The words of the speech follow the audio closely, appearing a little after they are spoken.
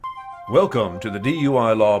Welcome to the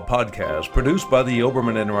DUI Law Podcast produced by the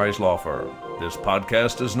Oberman and Rice Law Firm. This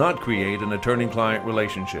podcast does not create an attorney-client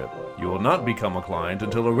relationship. You will not become a client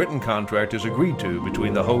until a written contract is agreed to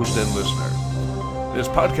between the host and listener. This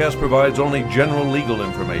podcast provides only general legal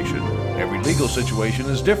information. Every legal situation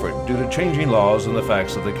is different due to changing laws and the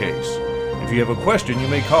facts of the case. If you have a question, you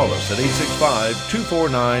may call us at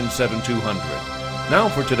 865-249-7200. Now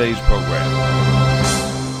for today's program.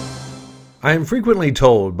 I am frequently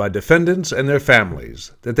told by defendants and their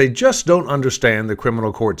families that they just don't understand the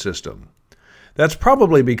criminal court system. That's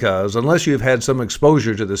probably because, unless you've had some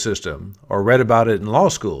exposure to the system or read about it in law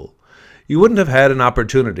school, you wouldn't have had an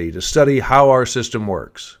opportunity to study how our system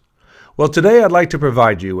works. Well, today I'd like to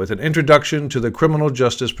provide you with an introduction to the criminal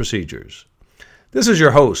justice procedures. This is your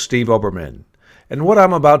host, Steve Oberman, and what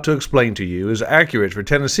I'm about to explain to you is accurate for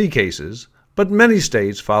Tennessee cases, but many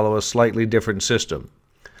states follow a slightly different system.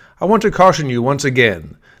 I want to caution you once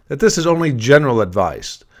again that this is only general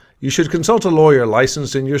advice. You should consult a lawyer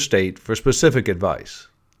licensed in your state for specific advice.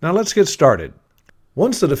 Now let's get started.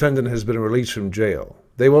 Once the defendant has been released from jail,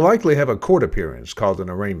 they will likely have a court appearance called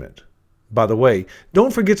an arraignment. By the way,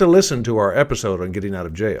 don't forget to listen to our episode on getting out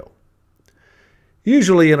of jail.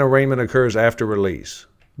 Usually an arraignment occurs after release,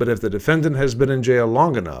 but if the defendant has been in jail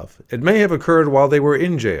long enough, it may have occurred while they were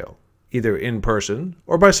in jail, either in person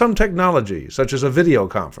or by some technology such as a video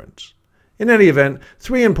conference. In any event,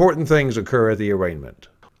 three important things occur at the arraignment.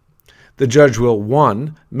 The judge will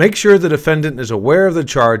 1. Make sure the defendant is aware of the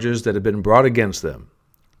charges that have been brought against them.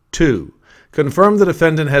 2. Confirm the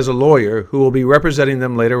defendant has a lawyer who will be representing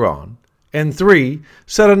them later on. And 3.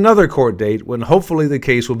 Set another court date when hopefully the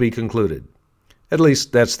case will be concluded. At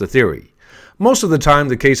least that's the theory. Most of the time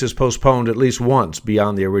the case is postponed at least once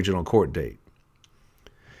beyond the original court date.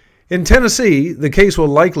 In Tennessee, the case will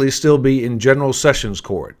likely still be in General Sessions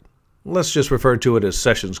Court. Let's just refer to it as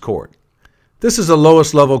Sessions Court. This is the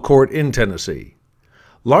lowest level court in Tennessee.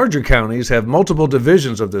 Larger counties have multiple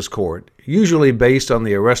divisions of this court, usually based on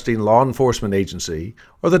the arresting law enforcement agency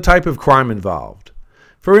or the type of crime involved.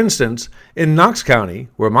 For instance, in Knox County,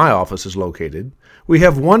 where my office is located, we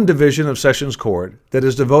have one division of Sessions Court that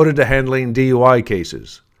is devoted to handling DUI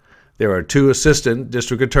cases. There are 2 assistant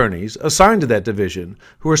district attorneys assigned to that division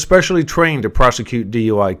who are specially trained to prosecute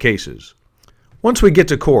DUI cases. Once we get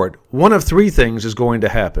to court, one of 3 things is going to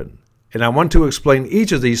happen, and I want to explain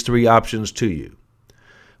each of these 3 options to you.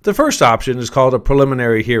 The first option is called a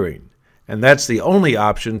preliminary hearing, and that's the only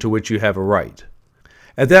option to which you have a right.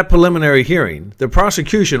 At that preliminary hearing, the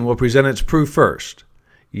prosecution will present its proof first.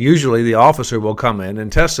 Usually the officer will come in and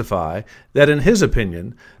testify that in his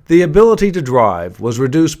opinion, the ability to drive was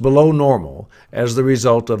reduced below normal as the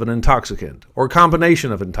result of an intoxicant or combination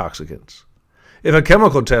of intoxicants. If a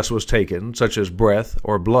chemical test was taken, such as breath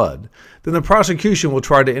or blood, then the prosecution will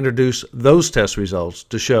try to introduce those test results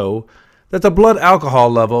to show that the blood alcohol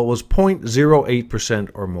level was 0.08%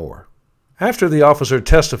 or more. After the officer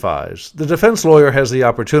testifies, the defense lawyer has the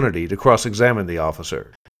opportunity to cross-examine the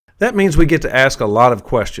officer. That means we get to ask a lot of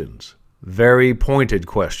questions, very pointed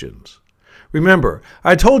questions. Remember,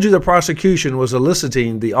 I told you the prosecution was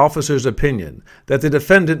eliciting the officer's opinion that the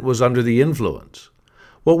defendant was under the influence.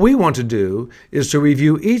 What we want to do is to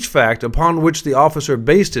review each fact upon which the officer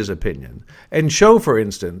based his opinion and show, for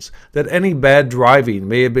instance, that any bad driving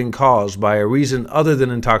may have been caused by a reason other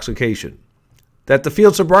than intoxication, that the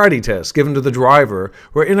field sobriety tests given to the driver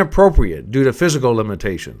were inappropriate due to physical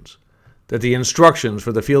limitations, that the instructions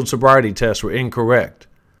for the field sobriety test were incorrect,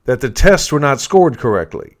 that the tests were not scored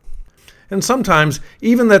correctly, and sometimes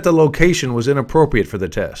even that the location was inappropriate for the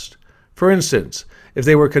test. For instance, if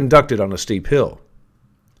they were conducted on a steep hill.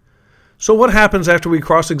 So what happens after we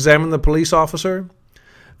cross-examine the police officer?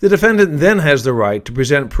 The defendant then has the right to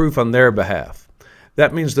present proof on their behalf.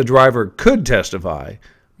 That means the driver could testify,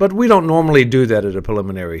 but we don't normally do that at a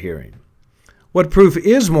preliminary hearing. What proof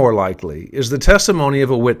is more likely is the testimony of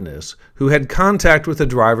a witness who had contact with the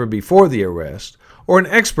driver before the arrest, or an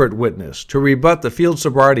expert witness to rebut the field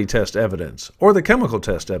sobriety test evidence or the chemical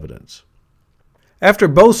test evidence. After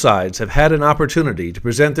both sides have had an opportunity to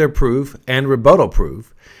present their proof and rebuttal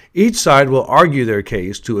proof, each side will argue their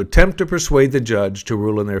case to attempt to persuade the judge to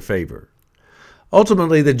rule in their favor.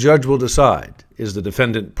 Ultimately, the judge will decide, is the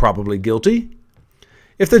defendant probably guilty?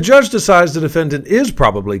 If the judge decides the defendant is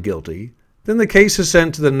probably guilty, then the case is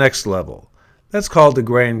sent to the next level. That's called the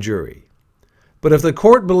grand jury. But if the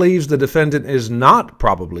court believes the defendant is not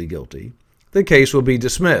probably guilty, the case will be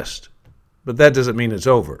dismissed. But that doesn't mean it's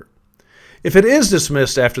over. If it is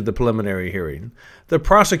dismissed after the preliminary hearing, the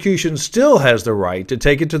prosecution still has the right to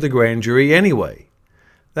take it to the grand jury anyway.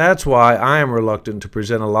 That's why I am reluctant to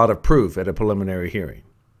present a lot of proof at a preliminary hearing.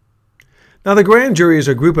 Now, the grand jury is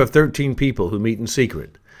a group of 13 people who meet in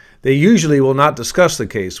secret. They usually will not discuss the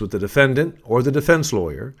case with the defendant or the defense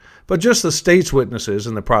lawyer, but just the state's witnesses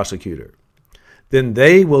and the prosecutor. Then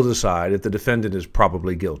they will decide if the defendant is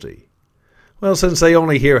probably guilty. Well, since they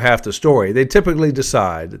only hear half the story, they typically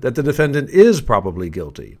decide that the defendant is probably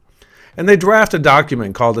guilty, and they draft a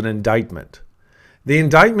document called an indictment. The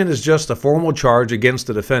indictment is just a formal charge against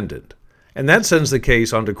the defendant, and that sends the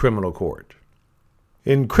case on to criminal court.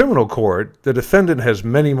 In criminal court, the defendant has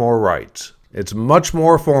many more rights. It's much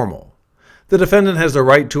more formal. The defendant has the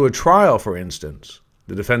right to a trial, for instance.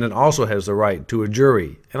 The defendant also has the right to a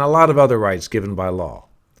jury and a lot of other rights given by law.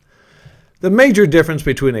 The major difference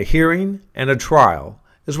between a hearing and a trial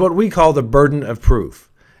is what we call the burden of proof.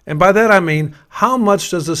 And by that I mean, how much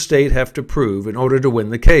does the state have to prove in order to win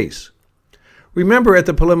the case? Remember at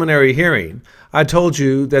the preliminary hearing, I told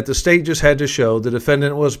you that the state just had to show the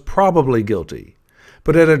defendant was probably guilty.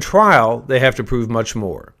 But at a trial, they have to prove much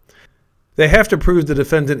more. They have to prove the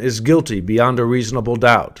defendant is guilty beyond a reasonable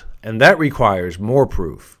doubt, and that requires more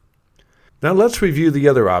proof. Now let's review the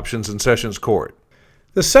other options in Sessions Court.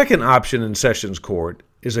 The second option in Sessions Court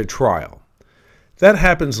is a trial. That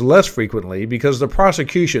happens less frequently because the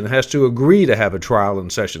prosecution has to agree to have a trial in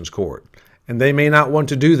Sessions Court, and they may not want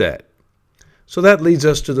to do that. So that leads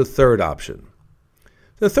us to the third option.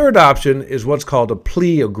 The third option is what's called a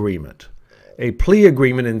plea agreement. A plea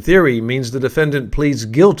agreement in theory means the defendant pleads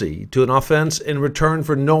guilty to an offense in return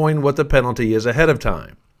for knowing what the penalty is ahead of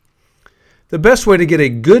time. The best way to get a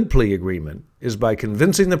good plea agreement is by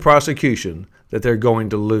convincing the prosecution that they're going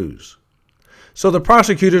to lose. So the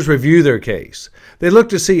prosecutors review their case. They look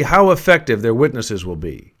to see how effective their witnesses will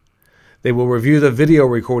be. They will review the video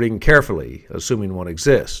recording carefully, assuming one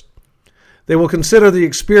exists. They will consider the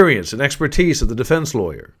experience and expertise of the defense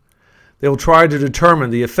lawyer. They will try to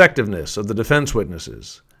determine the effectiveness of the defense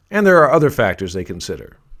witnesses, and there are other factors they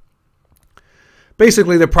consider.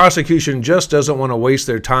 Basically, the prosecution just doesn't want to waste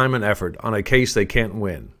their time and effort on a case they can't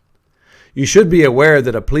win. You should be aware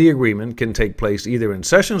that a plea agreement can take place either in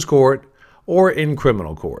Sessions Court or in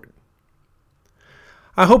criminal court.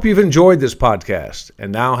 I hope you've enjoyed this podcast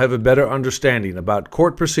and now have a better understanding about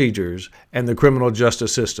court procedures and the criminal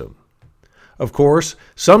justice system. Of course,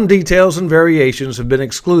 some details and variations have been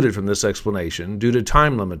excluded from this explanation due to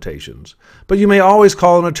time limitations, but you may always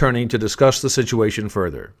call an attorney to discuss the situation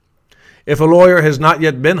further. If a lawyer has not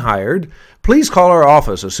yet been hired, please call our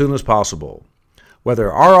office as soon as possible.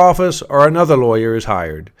 Whether our office or another lawyer is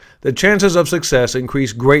hired, the chances of success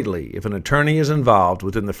increase greatly if an attorney is involved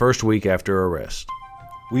within the first week after arrest.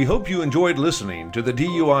 We hope you enjoyed listening to the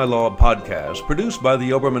DUI Law Podcast produced by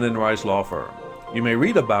the Oberman and Rice Law Firm. You may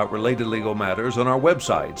read about related legal matters on our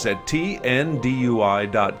websites at tndui.com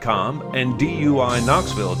and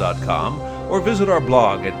duiknoxville.com or visit our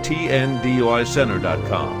blog at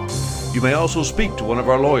tnduicenter.com. You may also speak to one of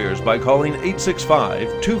our lawyers by calling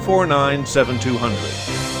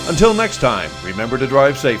 865-249-7200. Until next time, remember to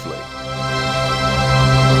drive safely.